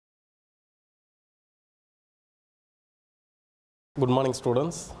Good morning,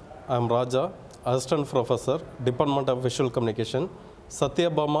 students. I am Raja, Assistant Professor, Department of Visual Communication,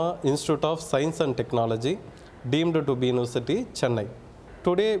 Satyabama Institute of Science and Technology, deemed to be University, Chennai.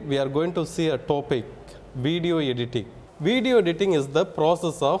 Today, we are going to see a topic, video editing. Video editing is the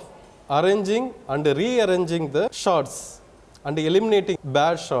process of arranging and rearranging the shots and eliminating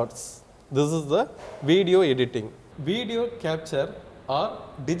bad shots. This is the video editing. Video capture or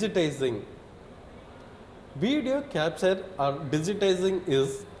digitizing. Video capture or digitizing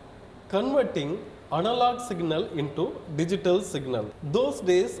is converting analog signal into digital signal. Those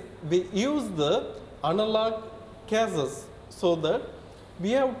days we use the analog cases so that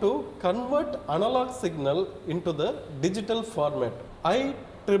we have to convert analog signal into the digital format.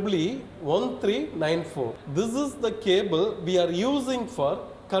 IEEE 1394. This is the cable we are using for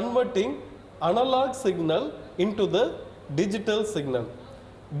converting analog signal into the digital signal,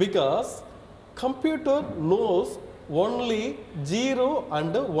 because computer knows only 0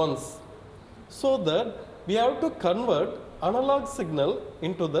 and 1s, so that we have to convert analog signal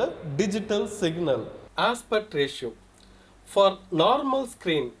into the digital signal. Aspect ratio. For normal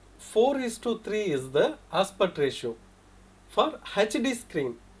screen, 4:3 is the aspect ratio. For HD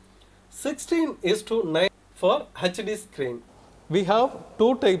screen, 16:9 for HD screen. We have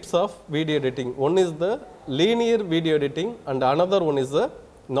two types of video editing. One is the linear video editing and another one is the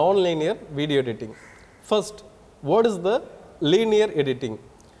non-linear video editing. First, what is the linear editing?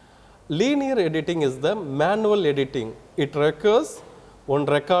 Linear editing is the manual editing. It requires one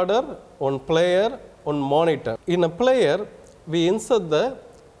recorder, one player, one monitor. In a player, we insert the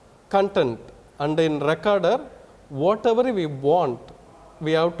content, and in recorder, whatever we want,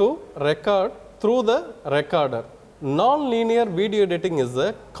 we have to record through the recorder. Non-linear video editing is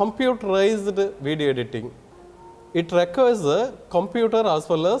a computerized video editing. It requires a computer as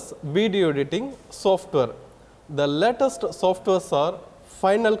well as video editing software. The latest softwares are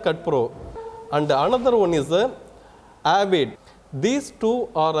Final Cut Pro and another one is Avid. These two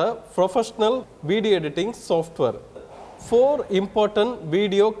are a professional video editing software. 4 important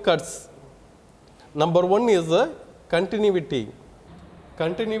video cuts. Number 1 is continuity.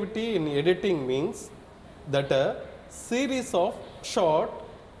 Continuity in editing means that a series of shots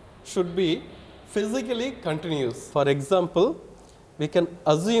should be physically continuous. For example, we can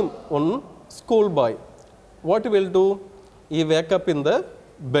assume one schoolboy. What he will do? He wake up in the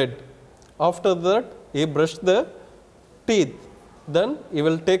bed. After that, he brush the teeth. Then he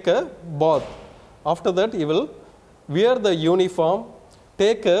will take a bath. After that, he will wear the uniform,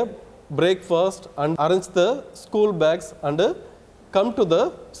 take a breakfast and arrange the school bags and come to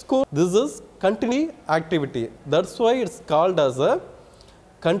the school. This is continuity activity. That's why it's called as a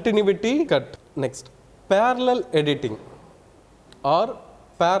continuity cut. Next, parallel editing or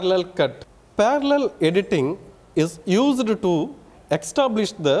parallel cut. Parallel editing is used to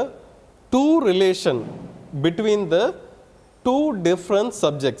establish the two relation between the two different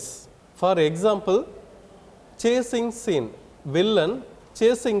subjects. For example, chasing scene, villain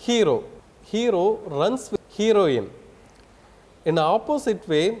chasing hero. Hero runs with heroine. In the opposite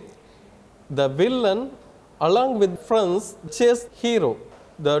way, the villain along with friends chase hero.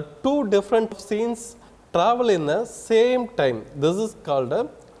 The two different scenes travel in the same time. This is called a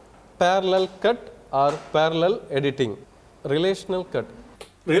parallel cut or parallel editing. Relational cut.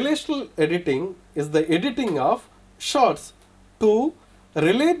 Relational editing is the editing of shots to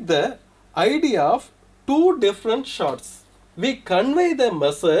relate the idea of two different shots. We convey the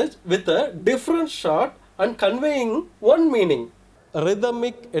message with a different shot and conveying one meaning.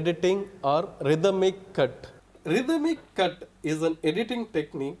 Rhythmic editing or rhythmic cut. Rhythmic cut is an editing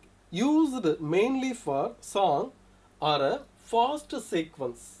technique used mainly for song or a fast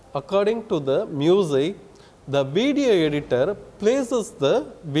sequence. According to the music, the video editor places the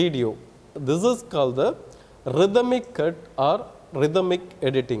video. This is called the rhythmic cut or rhythmic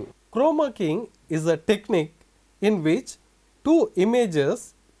editing. Chroma keying is a technique in which two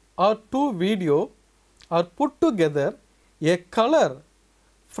images or two video are put together. A color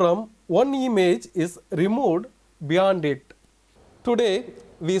from one image is removed beyond it. Today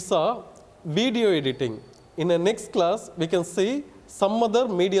we saw video editing. In the next class we can see some other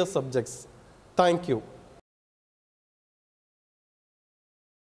media subjects. Thank you.